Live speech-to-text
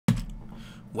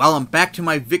Well, I'm back to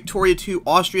my Victoria 2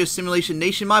 Austria Assimilation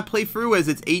Nation Mod playthrough as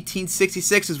it's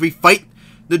 1866 as we fight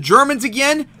the Germans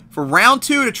again for round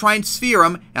 2 to try and sphere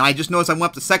them. And I just noticed I went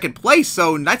up to 2nd place,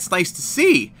 so that's nice to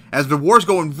see. As the war's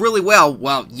going really well.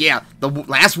 Well, yeah, the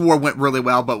last war went really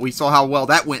well, but we saw how well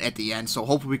that went at the end, so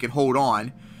hopefully we can hold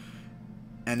on.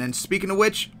 And then speaking of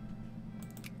which,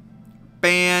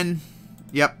 ban.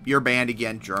 Yep, you're banned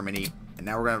again, Germany. And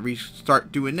now we're going to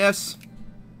restart doing this.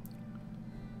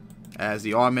 As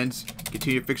the Ottomans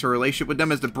continue to fix our relationship with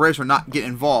them as the British are not getting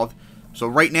involved. So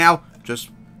right now, just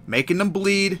making them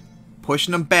bleed,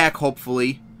 pushing them back,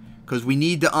 hopefully. Because we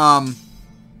need to,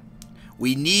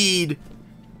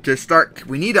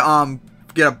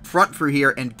 get a front through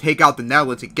here and take out the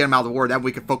Netherlands and get them out of the war. That way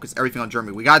we can focus everything on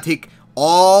Germany. We got to take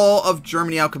all of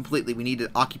Germany out completely. We need to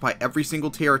occupy every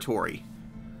single territory.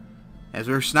 As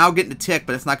we're now getting a tick,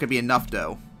 but it's not going to be enough,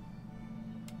 though.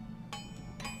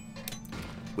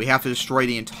 We have to destroy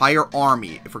the entire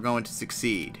army if we're going to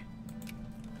succeed.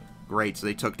 Great, so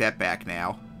they took that back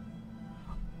now.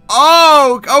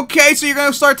 Oh, okay, so you're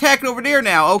going to start attacking over there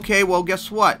now. Okay, well,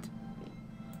 guess what?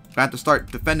 I have to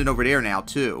start defending over there now,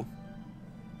 too.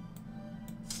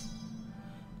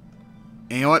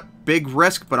 And you know what? Big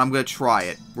risk, but I'm going to try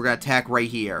it. We're going to attack right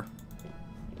here.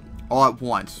 All at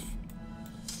once.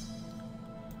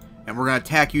 And we're going to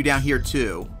attack you down here,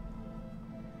 too.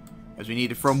 As we need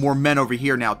to throw more men over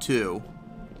here now, too.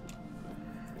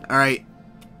 Alright.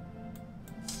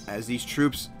 As these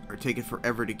troops are taking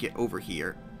forever to get over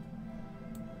here.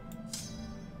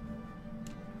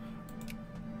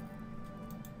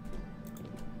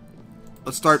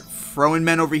 Let's start throwing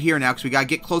men over here now, because we got to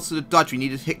get close to the Dutch. We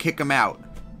need to kick them out.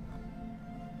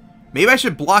 Maybe I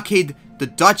should blockade the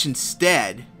Dutch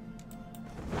instead.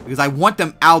 Because I want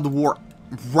them out of the war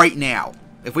right now.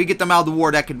 If we get them out of the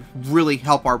war, that could really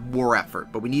help our war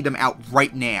effort. But we need them out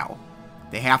right now.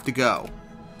 They have to go.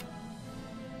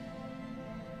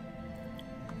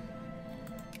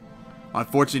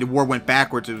 Unfortunately, the war went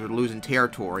backwards as we're losing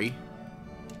territory.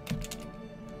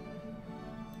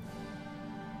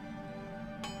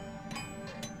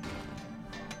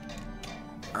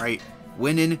 Alright.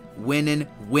 Winning, winning,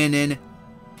 winning.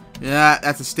 Yeah,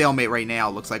 that's a stalemate right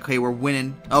now. Looks like, hey, we're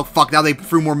winning. Oh, fuck. Now they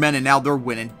threw more men and now they're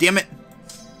winning. Damn it.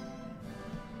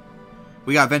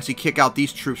 We gotta eventually kick out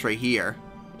these troops right here.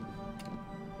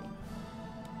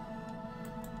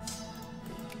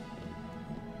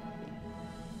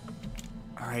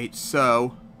 Alright,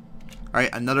 so.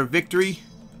 Alright, another victory.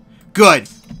 Good.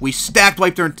 We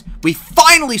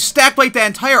finally stacked wiped that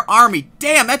entire army.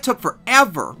 Damn, that took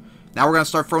forever. Now we're gonna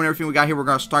start throwing everything we got here. We're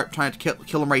gonna start trying to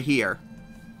kill them right here.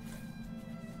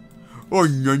 Oh,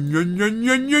 no, no, no,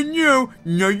 no, no, no.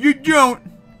 No, you don't.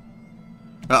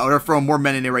 Uh-oh, they're throwing more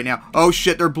men in there right now. Oh,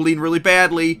 shit, they're bleeding really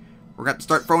badly. We're going to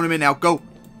start throwing them in now. Go.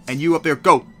 And you up there,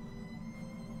 go.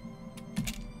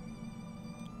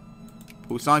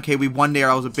 Busan, okay, we won there.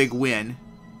 That was a big win.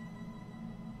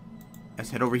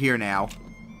 Let's head over here now.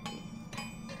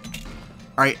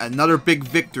 Alright, another big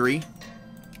victory.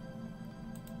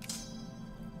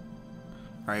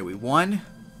 Alright, we won.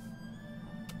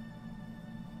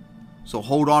 So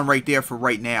hold on right there for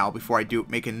right now before I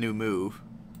make a new move.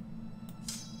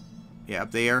 Yeah,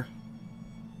 up there.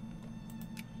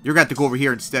 You're going to have to go over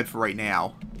here instead for right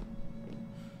now.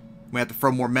 We have to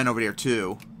throw more men over there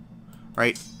too.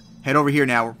 Right? Head over here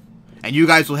now. And you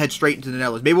guys will head straight into the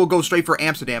Netherlands. Maybe we'll go straight for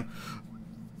Amsterdam.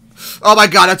 Oh my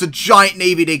god, that's a giant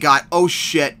navy they got. Oh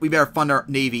shit. We better fund our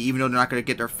navy even though they're not going to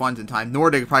get their funds in time. Nor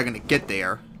they're probably going to get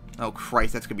there. Oh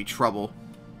Christ, that's going to be trouble.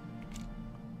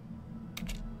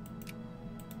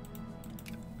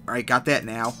 Alright, got that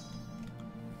now.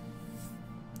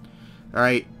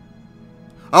 Alright.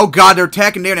 Oh god, they're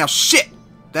attacking there now. Shit!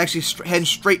 They're actually heading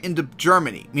straight into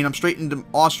Germany. I mean, I'm straight into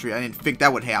Austria. I didn't think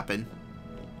that would happen.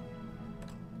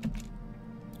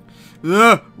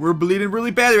 Ugh, we're bleeding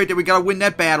really badly right there. We gotta win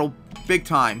that battle. Big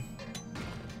time.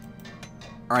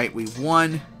 Alright, we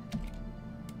won.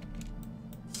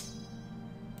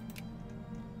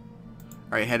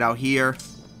 Alright, head out here.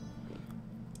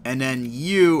 And then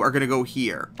you are going to go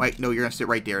here. Wait, no, you're going to sit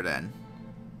right there then.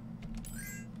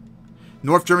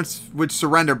 North Germans would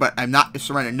surrender, but I'm not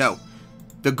surrender. No.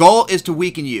 The goal is to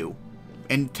weaken you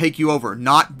and take you over.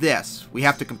 Not this. We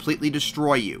have to completely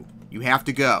destroy you. You have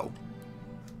to go.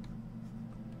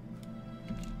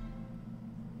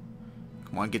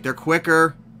 Come on, get there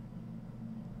quicker.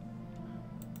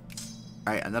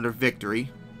 Alright, another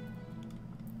victory.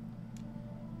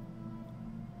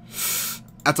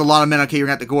 That's a lot of men. Okay, you're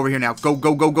going to have to go over here now. Go,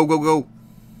 go, go, go, go, go.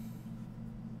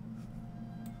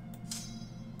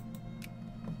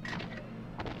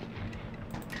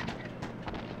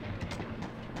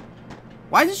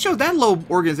 Why does it show that low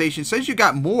organization? It says you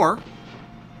got more.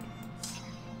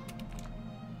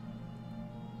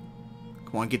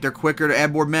 Come on, get there quicker to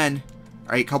add more men.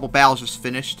 Alright, a couple battles just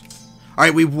finished.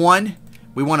 Alright, we won.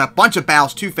 We won a bunch of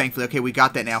battles too, thankfully. Okay, we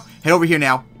got that now. Head over here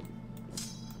now.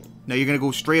 No, you're going to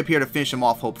go straight up here to finish him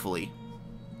off, hopefully.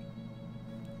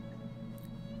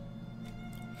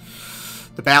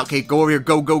 The battle. Okay, go over here.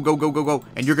 Go, go, go, go, go, go.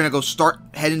 And you're going to go start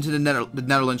heading to the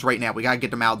Netherlands right now. We got to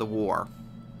get them out of the war.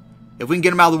 If we can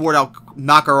get them out of the war, that'll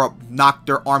knock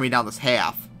their army down to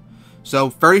half.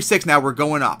 So, 36 now. We're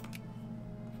going up.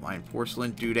 Fine,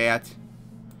 porcelain. Do that.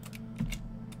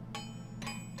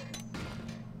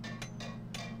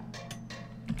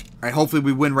 Alright, hopefully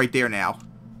we win right there now.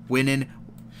 Winning.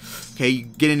 Okay,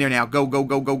 get in there now. Go, go,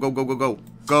 go, go, go, go, go, go.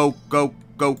 Go, go,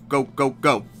 go, go, go,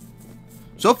 go.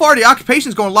 So far, the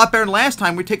occupation's going a lot better than last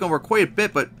time. We're taking over quite a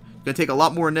bit, but it's going to take a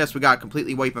lot more than this. We got to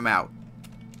completely wipe them out.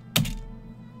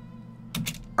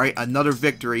 Alright, another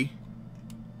victory.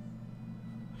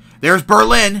 There's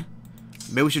Berlin.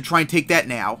 Maybe we should try and take that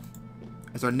now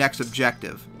as our next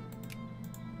objective.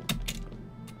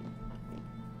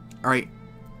 Alright.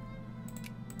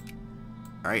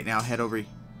 Alright, now head over.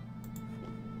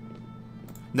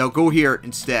 No, go here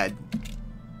instead.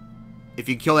 If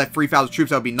you kill that 3,000 troops,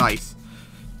 that would be nice.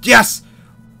 Yes!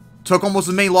 Took almost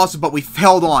as many losses, but we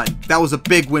held on. That was a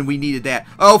big win. We needed that.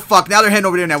 Oh, fuck. Now they're heading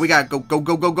over there now. We gotta go, go,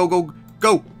 go, go, go, go,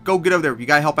 go. Go, get over there. You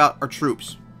gotta help out our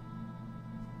troops.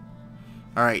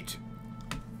 Alright.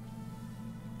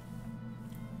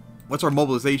 What's our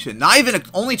mobilization? Not even,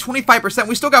 only 25%.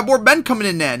 We still got more men coming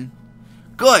in then.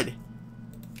 Good.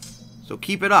 So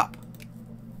keep it up.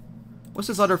 What's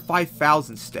this other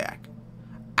 5,000 stack?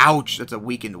 Ouch, that's a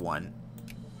weakened one.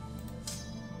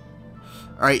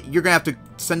 Alright, you're gonna have to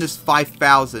send this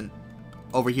 5,000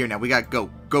 over here now. We gotta go,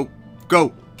 go,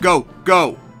 go, go,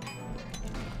 go.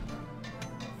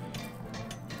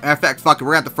 In fact, fuck it,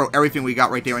 we're gonna have to throw everything we got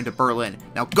right there into Berlin.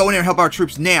 Now go in there and help our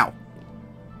troops now.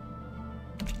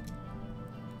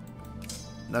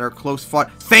 Another close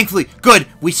fought. Thankfully, good.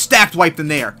 We stacked wiped them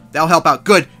there. That'll help out.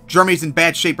 Good. Germany's in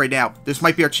bad shape right now. This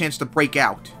might be our chance to break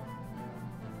out.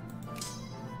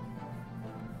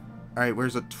 Alright,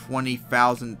 where's a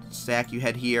 20,000 stack? You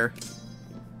head here.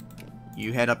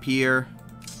 You head up here.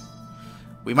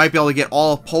 We might be able to get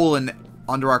all of Poland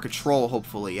under our control,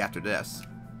 hopefully, after this.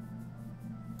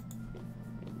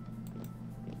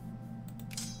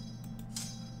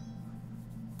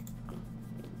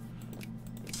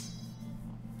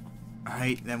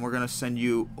 Alright, then we're going to send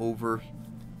you over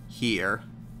here.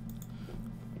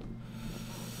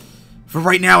 For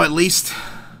right now, at least.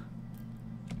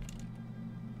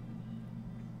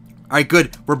 Alright,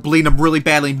 good. We're bleeding them really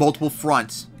badly in multiple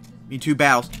fronts. In 2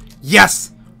 battles.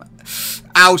 Yes!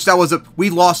 Ouch, that was a... We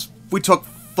lost... We took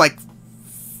like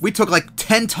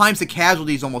 10 times the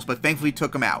casualties almost, but thankfully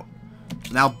took them out.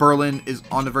 So now Berlin is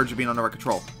on the verge of being under our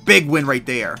control. Big win right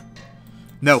there.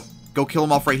 No, go kill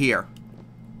them off right here.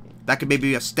 That could maybe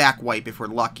be a stack wipe if we're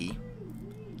lucky.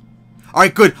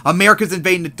 Alright, good. America's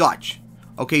invading the Dutch.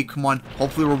 Okay, come on.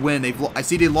 Hopefully we're winning. I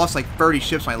see they lost like 30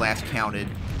 ships when I last counted.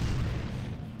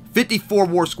 54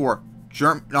 war score.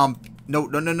 No,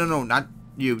 not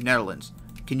you, Netherlands.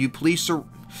 Can you please oh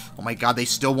my god, they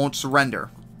still won't surrender.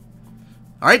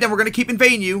 Alright, then we're going to keep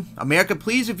invading you. America,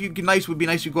 please, if you can would be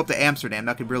nice if you go up to Amsterdam.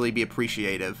 That could really be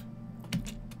appreciative.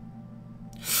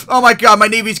 Oh my god, my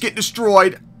navy's getting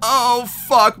destroyed. Oh,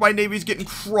 fuck, my navy's getting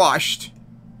crushed.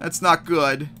 That's not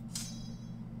good.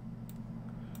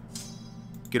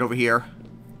 Get over here.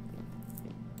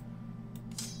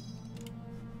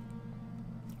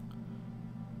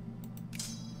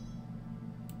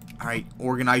 Alright,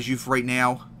 organize you for right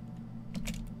now.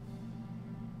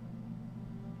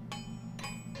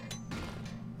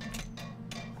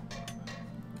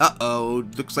 Uh-oh,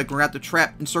 looks like we're gonna have to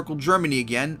trap encircle Germany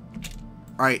again.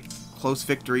 Alright, close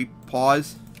victory.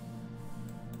 Pause.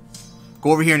 Go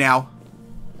over here now.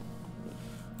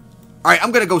 Alright,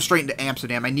 I'm gonna go straight into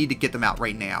Amsterdam. I need to get them out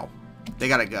right now. They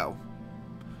gotta go.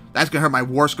 That's gonna hurt my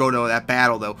war score though, that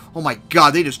battle though. Oh my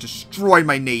god, they just destroyed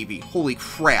my navy. Holy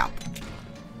crap.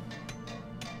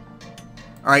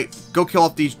 Alright, go kill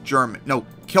off these Germans. No,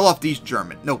 kill off these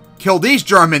Germans. No, kill these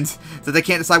Germans! So they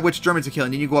can't decide which Germans to kill.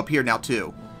 And then you go up here now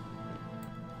too.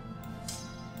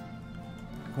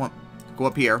 Come on, go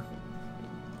up here.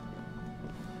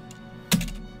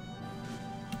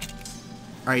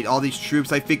 Alright, all these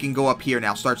troops, I think, can go up here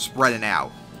now. Start spreading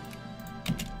out.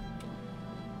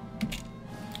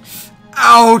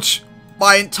 Ouch!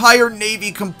 My entire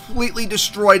navy completely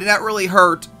destroyed, and that really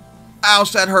hurt.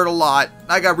 Ouch, that hurt a lot.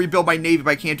 I gotta rebuild my navy,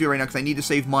 but I can't do it right now because I need to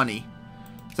save money.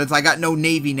 Since I got no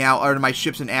navy now, other than my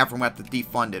ships in Africa, I'm going to have to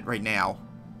defund it right now.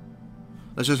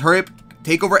 Let's just hurry up,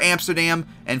 take over Amsterdam,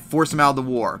 and force them out of the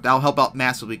war. That'll help out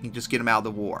massively. We can just get them out of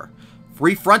the war.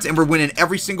 3 fronts, and we're winning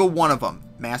every single one of them.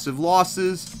 Massive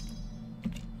losses.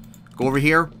 Go over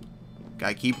here.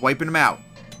 Gotta keep wiping them out.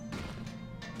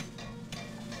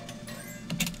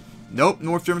 Nope,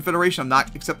 North German Federation, I'm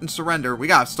not accepting surrender. We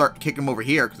gotta start kicking them over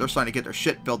here, because they're starting to get their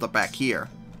shit built up back here.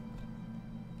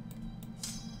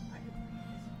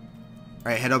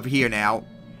 Alright, head over here now.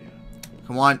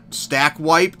 Come on, stack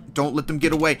wipe. Don't let them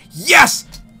get away. Yes!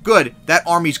 Good, that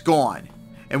army's gone.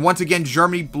 And once again,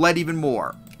 Germany bled even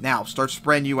more. Now, start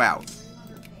spreading you out.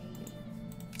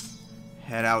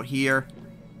 Head out here.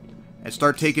 And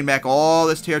start taking back all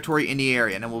this territory in the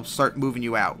area. And then we'll start moving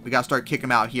you out. We gotta start kicking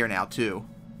them out here now, too.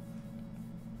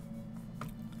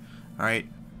 Alright.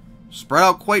 Spread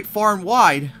out quite far and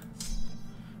wide.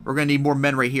 We're gonna need more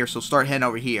men right here, so start heading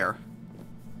over here.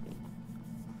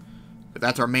 But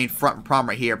that's our main front problem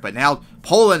right here. But now,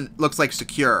 Poland looks like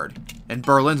secured. And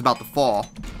Berlin's about to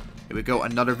fall. Here we go,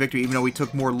 another victory, even though we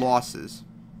took more losses.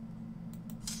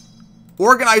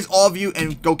 Organize all of you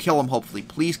and go kill them, hopefully.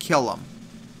 Please kill them.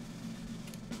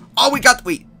 Oh, we got...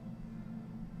 Wait.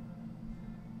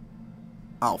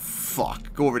 Oh,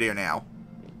 fuck. Go over there now.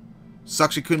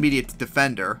 Sucks we couldn't be the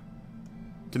defender.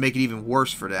 To make it even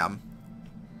worse for them.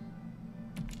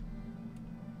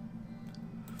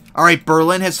 Alright,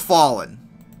 Berlin has fallen.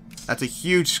 That's a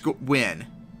huge win.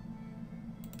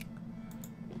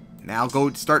 Now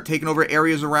go start taking over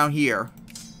areas around here.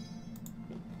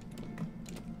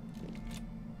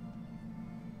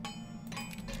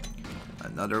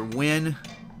 Another win.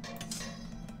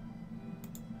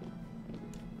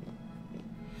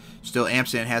 Still,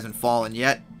 Amsterdam hasn't fallen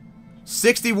yet.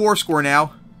 60 war score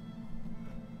now.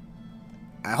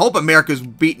 I hope America's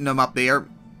beating them up there.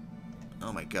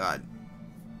 Oh my god.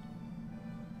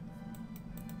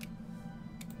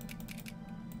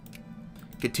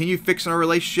 Continue fixing our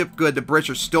relationship. Good. The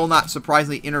British are still not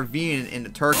surprisingly intervening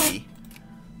into Turkey.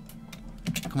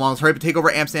 Come on, let's hurry up and take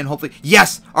over Amsterdam, hopefully.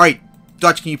 Yes! Alright,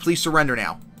 Dutch, can you please surrender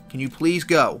now? Can you please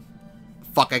go?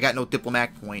 Fuck, I got no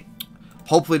diplomatic point.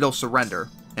 Hopefully they'll surrender.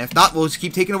 And if not, we'll just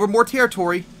keep taking over more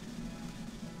territory.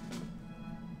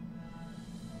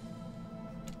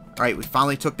 Alright, we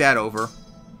finally took that over.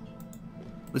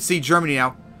 Let's see Germany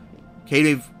now. Okay,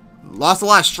 they've lost a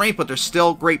lot of strength, but they're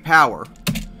still great power.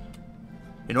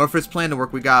 In order for this plan to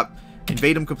work, we got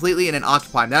invade them completely and then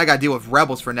occupy them. Now I gotta deal with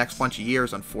rebels for the next bunch of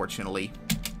years, unfortunately.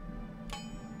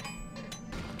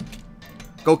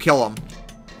 Go kill them.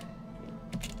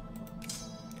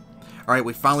 Alright,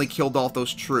 we finally killed off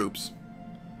those troops.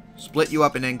 Split you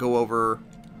up and then go over...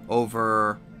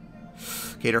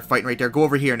 Okay, they're fighting right there. Go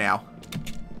over here now.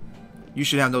 You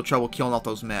should have no trouble killing off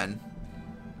those men.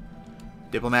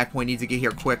 Diplomatic point needs to get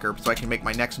here quicker so I can make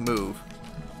my next move.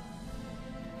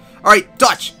 Alright,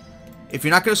 Dutch! If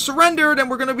you're not going to surrender, then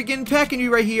we're going to begin packing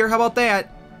you right here. How about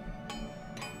that?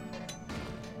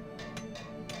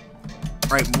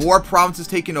 Alright, more provinces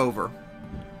taken over.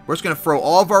 We're just going to throw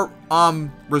all of our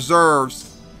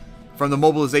reserves from the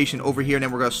mobilization over here, and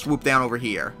then we're going to swoop down over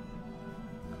here.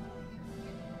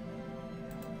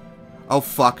 Oh,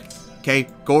 fuck. Okay,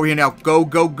 go over here now. Go,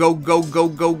 go, go, go, go,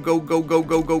 go, go, go, go,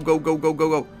 go, go, go, go, go, go,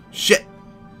 go. Shit!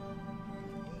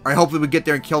 Alright, hopefully we get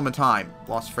there and kill them in time.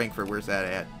 Lost Frankfurt, where's that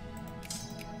at?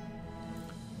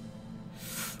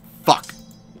 Fuck.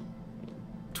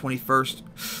 21st.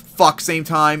 Fuck, same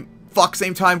time. Fuck,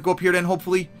 same time. Go up here then,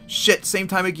 hopefully. Shit, same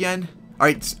time again.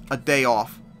 Alright, it's a day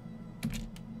off.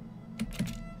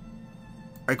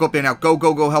 Alright, go up there now. Go,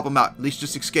 go, go, help them out. At least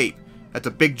just escape. That's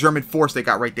a big German force they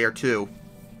got right there, too.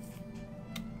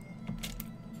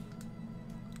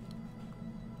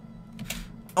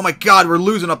 Oh my god, we're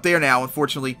losing up there now,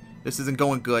 unfortunately. This isn't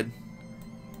going good.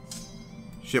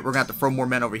 Shit, we're gonna have to throw more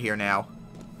men over here now.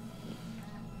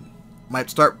 Might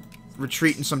start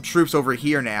retreating some troops over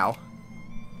here now.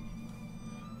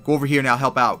 Go over here now,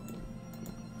 help out.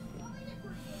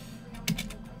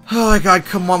 Oh my god,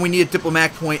 come on, we need a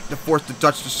diplomatic point to force the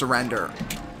Dutch to surrender.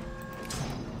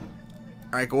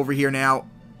 Alright, go over here now.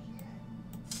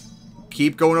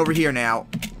 Keep going over here now.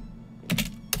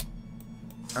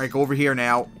 Alright, go over here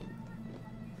now.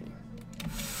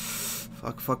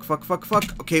 Fuck, fuck, fuck, fuck,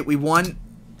 fuck. Okay, we won.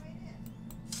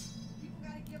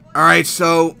 Alright,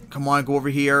 so, come on, go over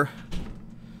here.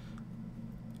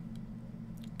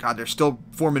 God, they're still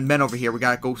forming men over here. We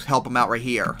gotta go help them out right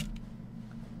here.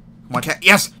 Come on,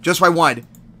 yes! Just what I wanted.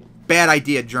 Bad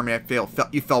idea, Germany. I failed.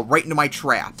 You fell right into my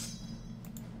trap.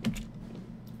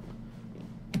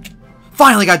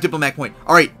 Finally got a diplomatic point.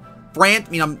 Alright, France,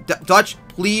 Dutch, Dutch,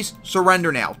 please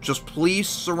surrender now. Just please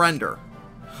surrender.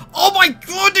 Oh my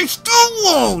god, they still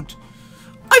won't!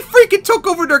 I freaking took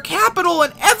over their capital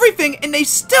and everything, and they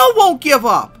still won't give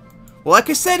up! Well, like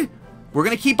I said, we're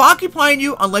gonna keep occupying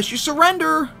you unless you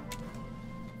surrender.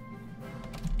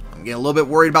 I'm getting a little bit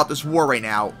worried about this war right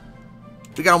now.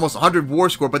 We got almost 100 war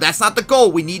score, but that's not the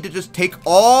goal. We need to just take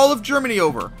all of Germany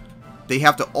over. They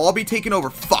have to all be taken over.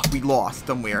 Fuck, we lost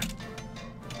somewhere.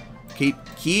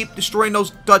 Keep destroying those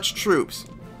Dutch troops.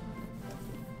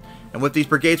 And with these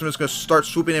brigades, I'm just going to start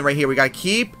swooping in right here. We got to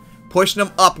keep pushing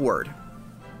them upward.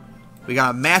 We got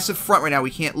a massive front right now.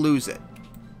 We can't lose it.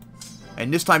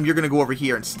 And this time, you're going to go over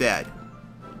here instead.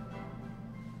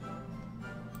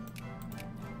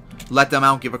 Let them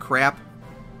out, give a crap.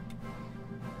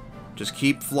 Just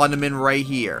keep flooding them in right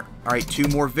here. Alright, 2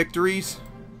 more victories.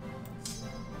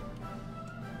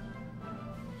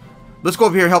 Let's go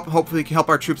over here and hopefully we can help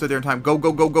our troops out there in time. Go,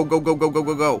 go, go, go, go, go, go, go,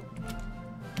 go, go.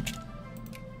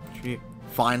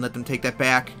 Fine, let them take that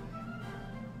back.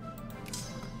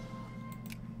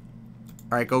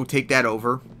 Alright, go take that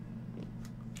over.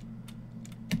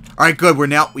 Alright, good.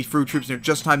 We threw troops in there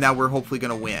just in time. Now we're hopefully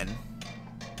going to win.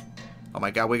 Oh my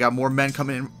god, we got more men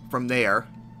coming in from there.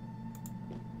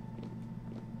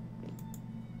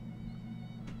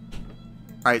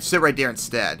 Alright, sit right there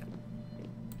instead.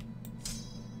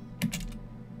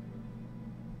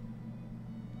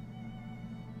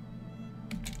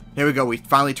 Here we go. We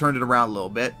finally turned it around a little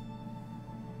bit.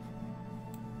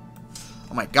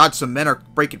 Oh my god, some men are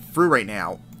breaking through right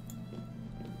now.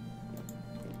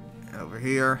 Over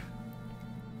here.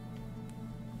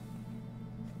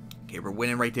 Okay, we're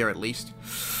winning right there at least.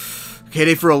 Okay,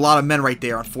 they threw a lot of men right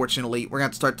there, unfortunately. We're going to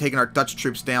have to start taking our Dutch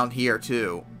troops down here,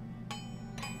 too.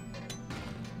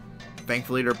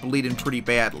 Thankfully, they're bleeding pretty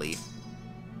badly.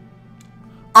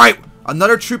 Alright,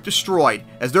 another troop destroyed,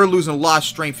 as they're losing a lot of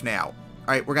strength now.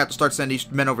 Alright, we're going to have to start sending these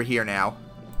men over here now.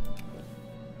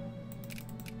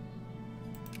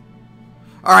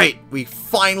 Alright, we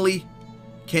finally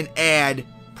can add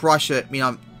Prussia,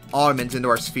 Ottomans into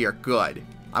our sphere. Good.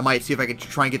 I might see if I can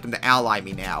try and get them to ally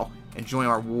me now and join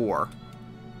our war.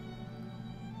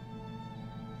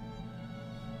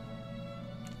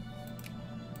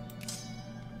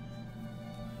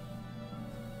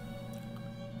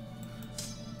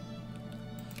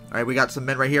 Alright, we got some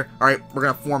men right here. Alright, we're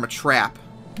going to form a trap.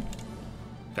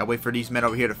 Gotta wait for these men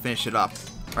over here to finish it up.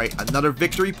 Alright, another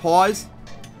victory. Pause.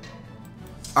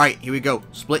 Alright, here we go.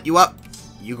 Split you up.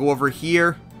 You go over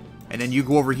here. And then you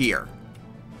go over here.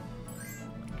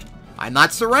 I'm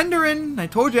not surrendering. I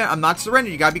told you, I'm not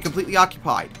surrendering. You gotta be completely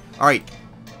occupied. Alright.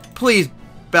 Please,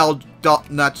 Bell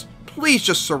Nuts. Please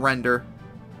just surrender.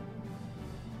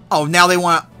 Oh, now they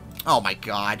want to... Oh, my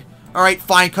God. Alright,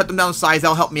 fine. Cut them down to size.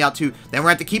 That'll help me out, too. Then we're going to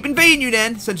have to keep invading you,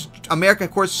 then. Since America,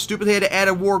 of course, stupidly had to add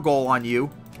a war goal on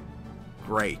you.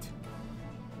 Great.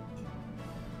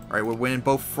 Alright, we're winning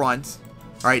both fronts.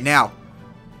 Alright, now.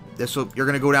 You're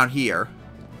going to go down here.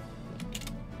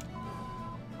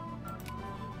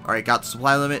 Alright, got the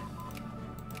supply limit.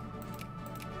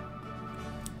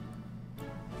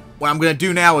 What I'm going to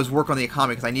do now is work on the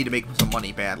economy because I need to make some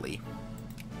money badly.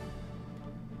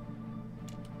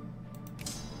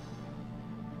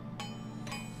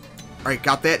 Alright,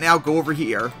 got that now. Go over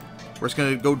here. We're just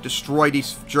going to go destroy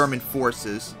these German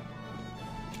forces.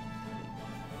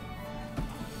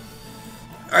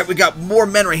 Alright, we got more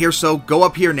men right here, so go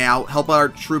up here now. Help our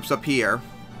troops up here.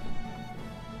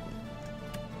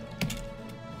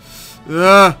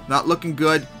 Not looking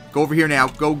good. Go over here now.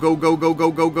 Go, go, go, go,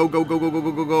 go, go, go, go, go, go, go,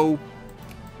 go, go, go.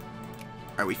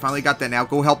 Alright, we finally got that now.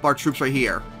 Go help our troops right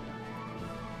here.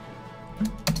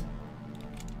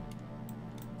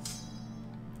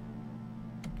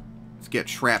 Let's get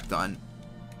trap done.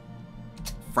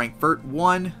 Frankfurt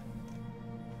 1.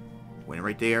 Win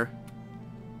right there.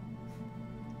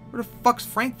 Where the fuck's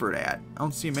Frankfurt at? I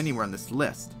don't see him anywhere on this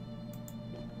list.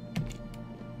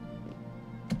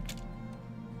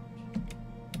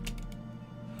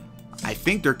 I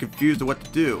think they're confused of what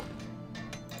to do.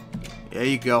 There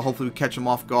you go. Hopefully we catch them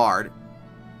off guard.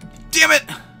 Damn it!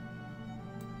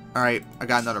 Alright, I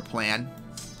got another plan.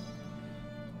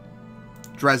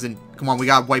 Dresden, come on, we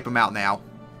gotta wipe them out now.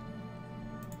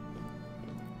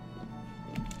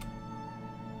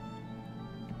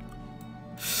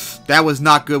 That was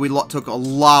not good. We took a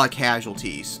lot of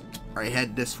casualties. Alright,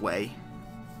 head this way.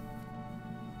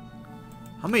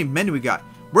 How many men do we got?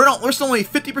 We're still only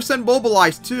 50%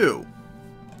 mobilized, too.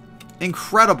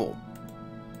 Incredible.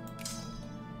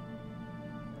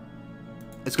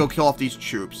 Let's go kill off these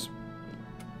troops.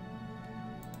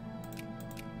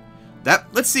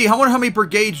 Let's see. I wonder how many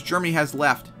brigades Germany has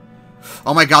left.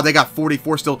 Oh my god, they got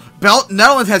 44 still.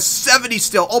 Netherlands has 70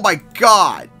 still. Oh my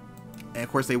god. And of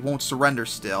course, they won't surrender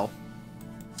still.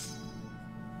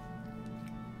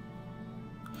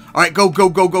 Alright, go, go,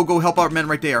 go, go, go. Help our men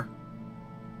right there.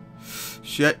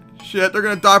 Shit, shit. They're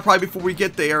gonna die probably before we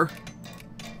get there.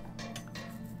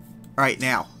 Alright,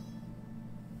 now.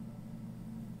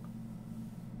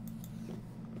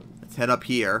 Let's head up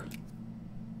here.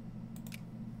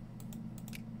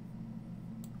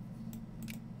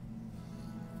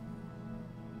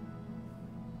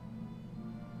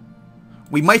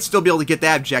 We might still be able to get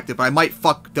that objective, but I might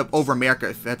fuck over America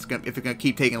if it's gonna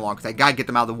keep taking long, because I gotta get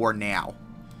them out of the war now.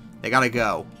 They gotta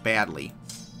go badly.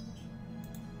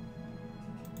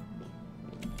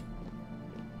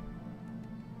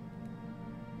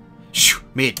 Shoo,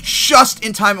 made it just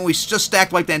in time, and we just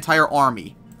stacked like the entire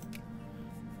army.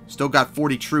 Still got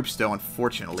 40 troops though,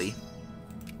 unfortunately.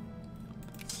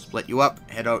 Split you up,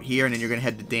 head out here, and then you're gonna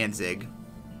head to Danzig.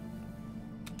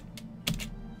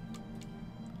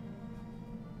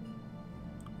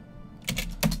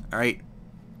 Alright,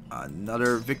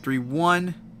 another victory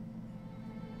won.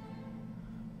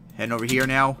 Heading over here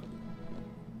now.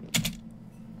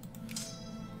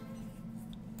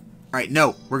 Alright,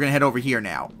 no, we're going to head over here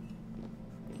now.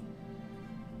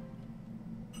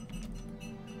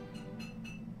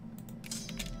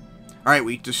 Alright,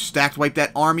 we just stacked wiped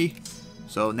that army.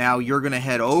 So now you're going to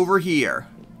head over here.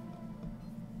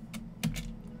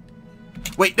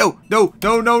 Wait, no, no,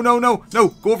 no, no, no, no, no.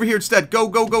 Go over here instead. Go,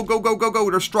 go, go, go, go, go, go.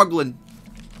 They're struggling.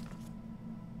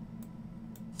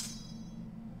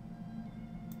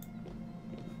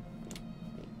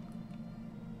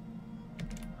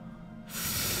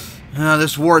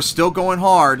 This war is still going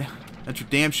hard. That's for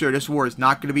damn sure. This war is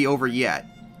not going to be over yet.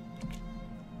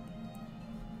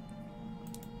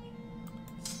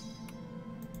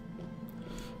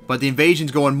 But the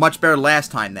invasion's going much better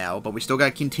last time now. But we still got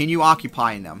to continue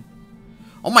occupying them.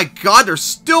 Oh my god, they're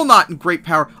still not in great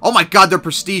power. Oh my god, their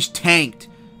prestige tanked.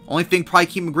 Only thing probably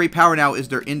keeping great power now is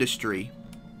their industry.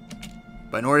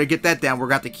 But in order to get that down, we're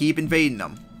going to have to keep invading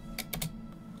them.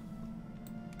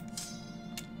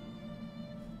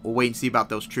 We'll wait and see about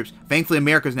those troops. Thankfully,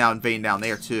 America's now invading down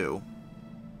there, too.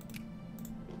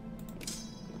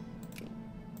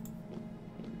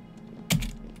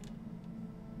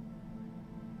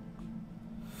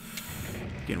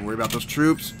 Getting worried about those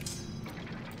troops.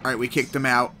 Alright, we kicked them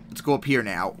out. Let's go up here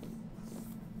now.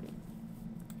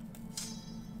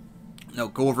 No,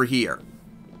 go over here.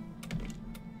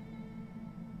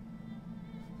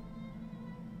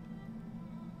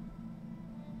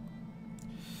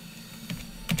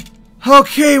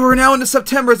 Okay, we're now into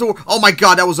September. Oh my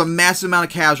god, that was a massive amount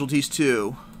of casualties,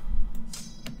 too.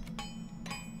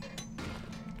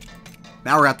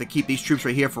 Now we're going to have to keep these troops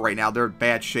right here for right now. They're in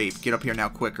bad shape. Get up here now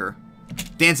quicker.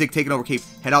 Danzig taking over Cape.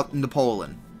 Head out into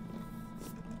Poland.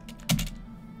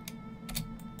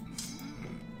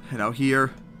 Head out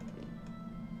here.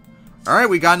 Alright,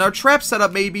 we got another trap set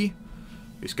up, maybe.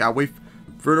 We just gotta wait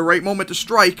for the right moment to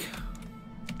strike.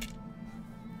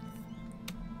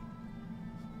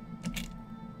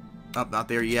 Oh, not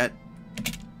there yet.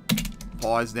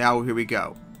 Pause now. Here we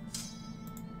go.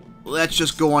 Let's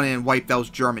just go on in and wipe those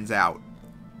Germans out.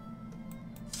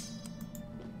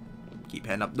 Keep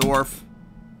heading up north.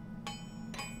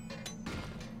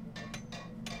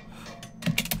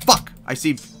 Fuck! I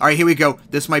see. Alright, here we go.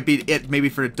 This might be it, maybe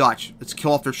for the Dutch. Let's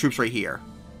kill off their troops right here.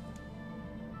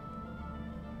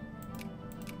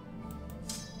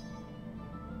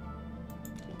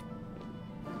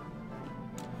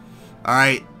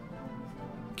 Alright.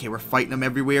 Okay, we're fighting them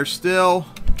everywhere still.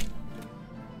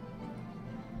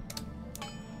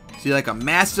 See, like a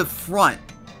massive front.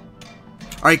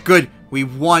 Alright, good. We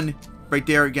won right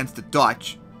there against the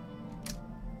Dutch.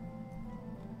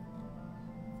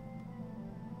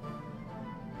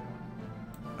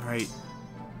 Alright.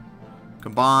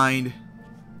 Combined.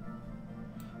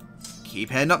 Keep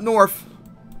heading up north.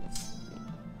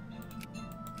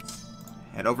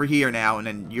 Head over here now, and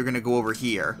then you're going to go over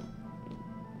here.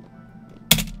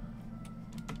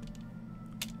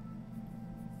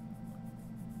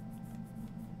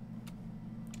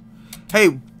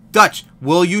 Hey, Dutch,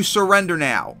 will you surrender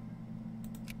now?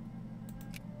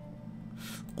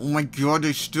 Oh my god,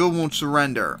 they still won't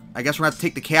surrender. I guess we're going to have to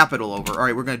take the capital over.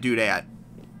 Alright, we're going to do that.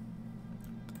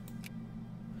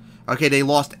 Okay, they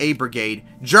lost a brigade.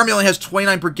 Germany only has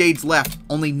 29 brigades left.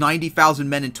 Only 90,000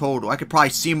 men in total. I could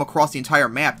probably see them across the entire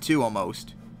map, too,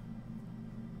 almost.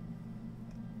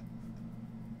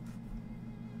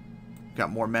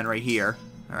 Got more men right here.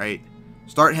 Alright.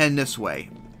 Start heading this way.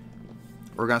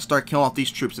 We're going to start killing off these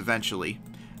troops eventually.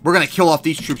 We're going to kill off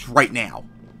these troops right now.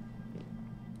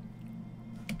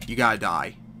 You gotta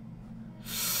die.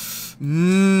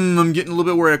 I'm getting a little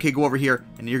bit worried. Okay, go over here.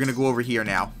 And you're gonna go over here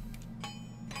now.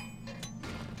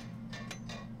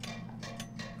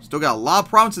 Still got a lot of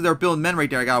provinces that are building men right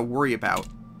there I gotta worry about.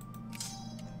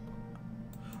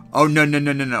 Oh, no, no,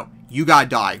 no, no, no. You gotta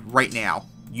die right now.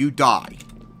 You die.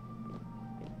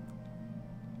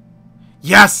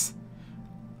 Yes!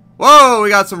 Whoa, we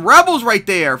got some rebels right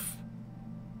there.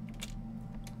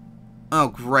 Oh,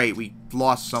 great. We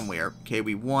lost somewhere. Okay,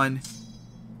 we won.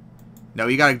 No,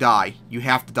 you gotta die. You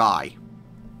have to die.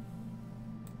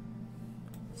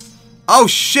 Oh,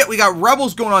 shit. We got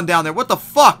rebels going on down there. What the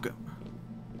fuck?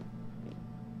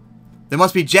 They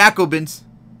must be Jacobins.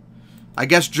 I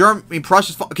guess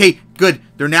Prussia's... Okay, good.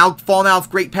 They're now falling out of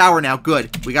great power now.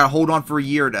 Good. We gotta hold on for a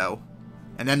year, though.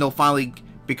 And then they'll finally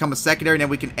become a secondary, and then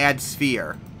we can add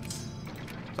Sphere.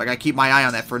 So I gotta keep my eye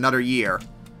on that for another year.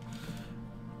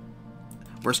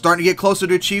 We're starting to get closer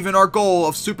to achieving our goal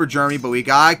of Super Germany, but we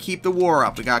gotta keep the war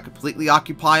up. We gotta completely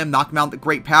occupy them, knock them out with the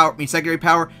great power, secondary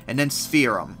power, and then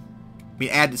Sphere them.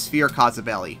 Add the Sphere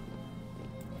Kazabeli.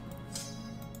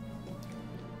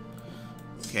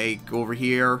 Okay, go over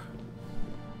here.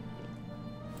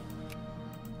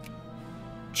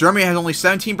 Germany has only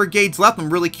 17 brigades left.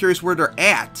 I'm really curious where they're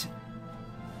at.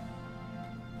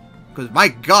 Because, my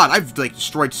god, I've, like,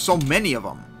 destroyed so many of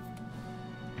them.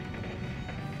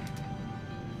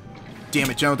 Damn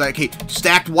it, General. Okay,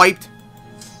 stacked, wiped.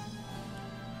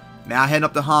 Now heading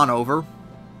up to Hanover.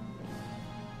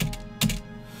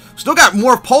 Still got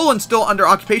more of Poland still under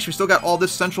occupation. We still got all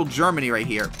this central Germany right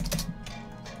here.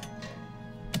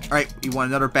 Alright, we won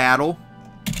another battle.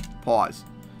 Pause.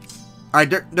 Alright,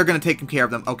 they're going to take care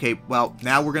of them. Okay, well,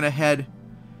 now we're going to head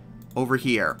over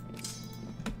here.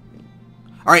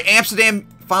 Alright, Amsterdam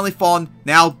finally fallen.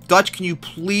 Now, Dutch, can you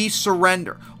please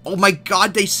surrender? Oh my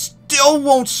god, they still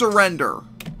won't surrender.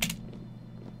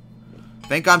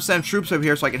 Thank God I'm sending troops over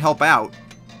here so I can help out.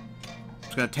 I'm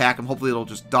just going to attack them. Hopefully it'll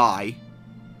just die.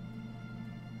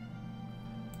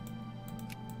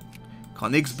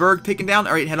 Königsberg taken down.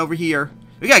 Alright, head over here.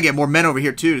 We gotta get more men over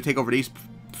here, too, to take over these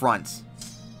fronts.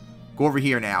 Go over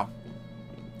here now.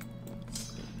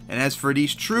 And as for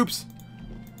these troops,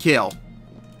 kill.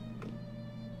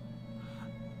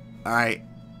 Alright.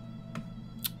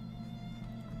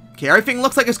 Okay, everything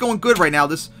looks like it's going good right now.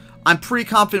 I'm pretty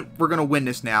confident we're gonna win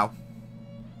this now.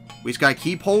 We just gotta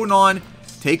keep holding on,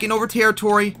 taking over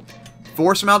territory,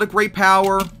 force them out of great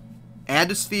power, add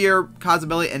the Sphere,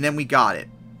 Kazabeli, and then we got it.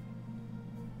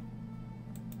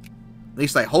 At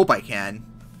least I hope I can.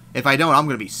 If I don't, I'm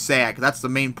going to be sad, because that's the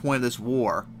main point of this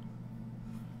war.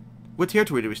 What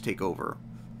territory did we just take over?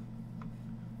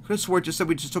 I could have swore it just said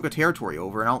we just took a territory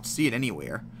over, and I don't see it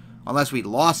anywhere. Unless we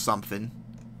lost something.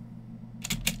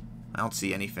 I don't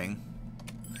see anything.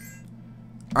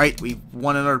 Alright, we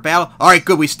won another battle. Alright,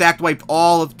 good. We stacked wiped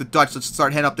all of the Dutch. Let's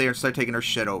start heading up there and start taking their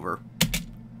shit over.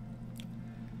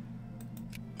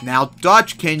 Now,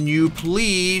 Dutch, can you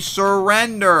please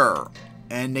surrender?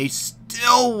 And they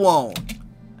still won't.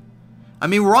 I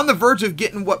mean, we're on the verge of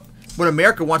getting what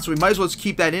America wants, so we might as well just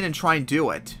keep that in and try and do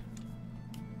it.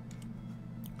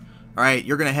 Alright,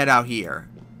 you're going to head out here.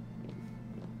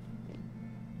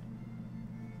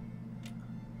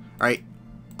 Alright,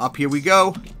 up here we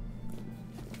go.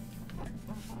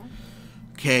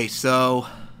 Okay, so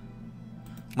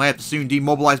might have to soon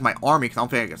demobilize my army because I don't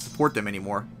think I can support them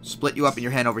anymore. Split you up and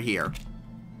you're heading over here.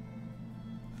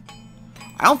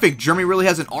 I don't think Germany really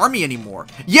has an army anymore.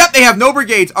 Yep, they have no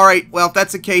brigades. Alright, well, if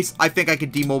that's the case, I think I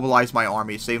could demobilize my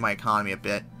army to save my economy a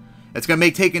bit. It's going to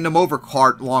make taking them over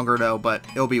longer, though, but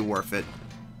it'll be worth it.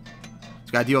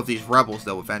 It's got to deal with these rebels,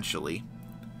 though, eventually.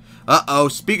 Uh-oh,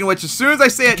 speaking of which, as soon as I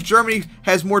say it, Germany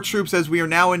has more troops as we are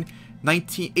now in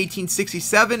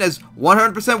 1867 as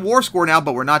 100% war score now,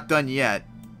 but we're not done yet.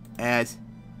 As,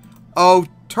 oh,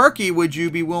 Turkey, would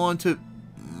you be willing to...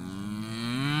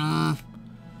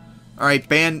 Alright,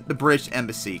 ban the British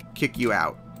Embassy. Kick you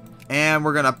out. And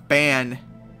we're going to ban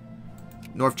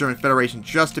North German Federation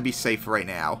just to be safe right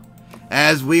now.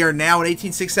 As we are now in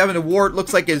 1867, the war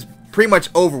looks like is pretty much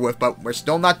over with, but we're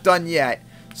still not done yet.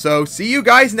 So, see you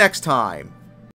guys next time.